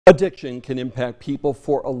Addiction can impact people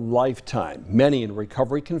for a lifetime. Many in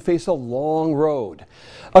recovery can face a long road.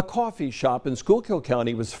 A coffee shop in Schuylkill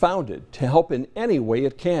County was founded to help in any way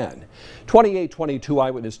it can. 2822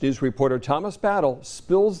 Eyewitness News reporter Thomas Battle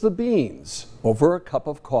spills the beans over a cup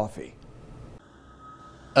of coffee.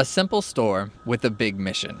 A simple store with a big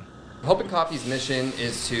mission. Hope and Coffee's mission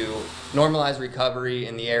is to normalize recovery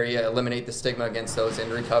in the area, eliminate the stigma against those in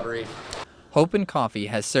recovery. Hope and Coffee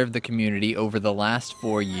has served the community over the last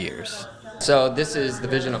 4 years. So this is the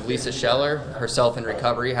vision of Lisa Scheller, herself in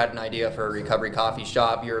recovery, had an idea for a recovery coffee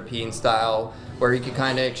shop, European style, where you could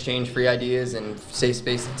kind of exchange free ideas and safe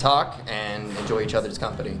space to talk and enjoy each other's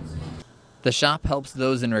company. The shop helps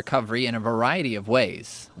those in recovery in a variety of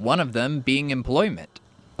ways, one of them being employment.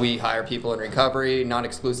 We hire people in recovery, not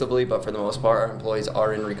exclusively, but for the most part, our employees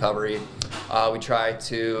are in recovery. We try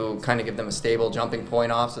to kind of give them a stable jumping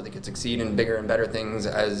point off so they could succeed in bigger and better things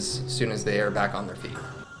as soon as they are back on their feet.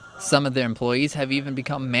 Some of their employees have even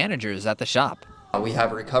become managers at the shop. We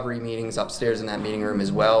have recovery meetings upstairs in that meeting room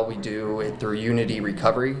as well. We do it through Unity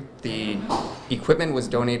Recovery. The equipment was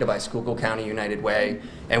donated by Schuylkill County United Way,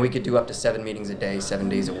 and we could do up to 7 meetings a day, 7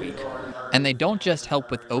 days a week. And they don't just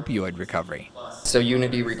help with opioid recovery. So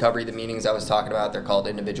Unity Recovery, the meetings I was talking about, they're called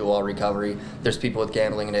individual recovery. There's people with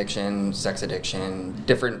gambling addiction, sex addiction,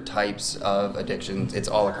 different types of addictions. It's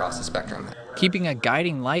all across the spectrum. Keeping a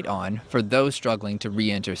guiding light on for those struggling to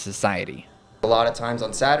re-enter society. A lot of times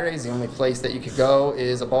on Saturdays, the only place that you could go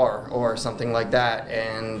is a bar or something like that.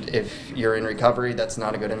 And if you're in recovery, that's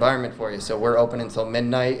not a good environment for you. So we're open until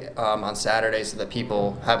midnight on Saturdays so that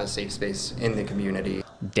people have a safe space in the community.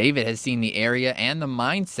 David has seen the area and the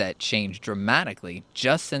mindset change dramatically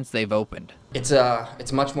just since they've opened.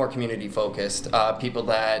 It's much more community focused. People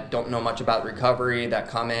that don't know much about recovery that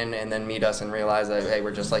come in and then meet us and realize that, hey,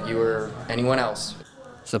 we're just like you or anyone else.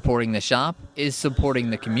 Supporting the shop is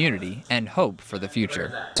supporting the community and hope for the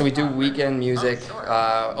future. So we do weekend music,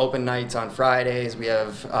 open nights on Fridays. We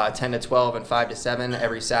have 10 to 12 and 5 to 7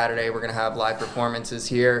 every Saturday. We're going to have live performances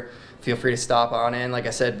here. Feel free to stop on in. Like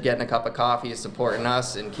I said, getting a cup of coffee is supporting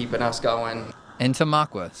us and keeping us going. In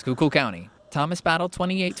Tamaqua, Schuylkill County, Thomas Battle,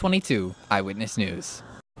 2822 Eyewitness News.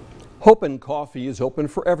 Hope and Coffee is open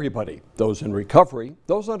for everybody, those in recovery,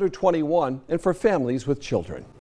 those under 21, and for families with children.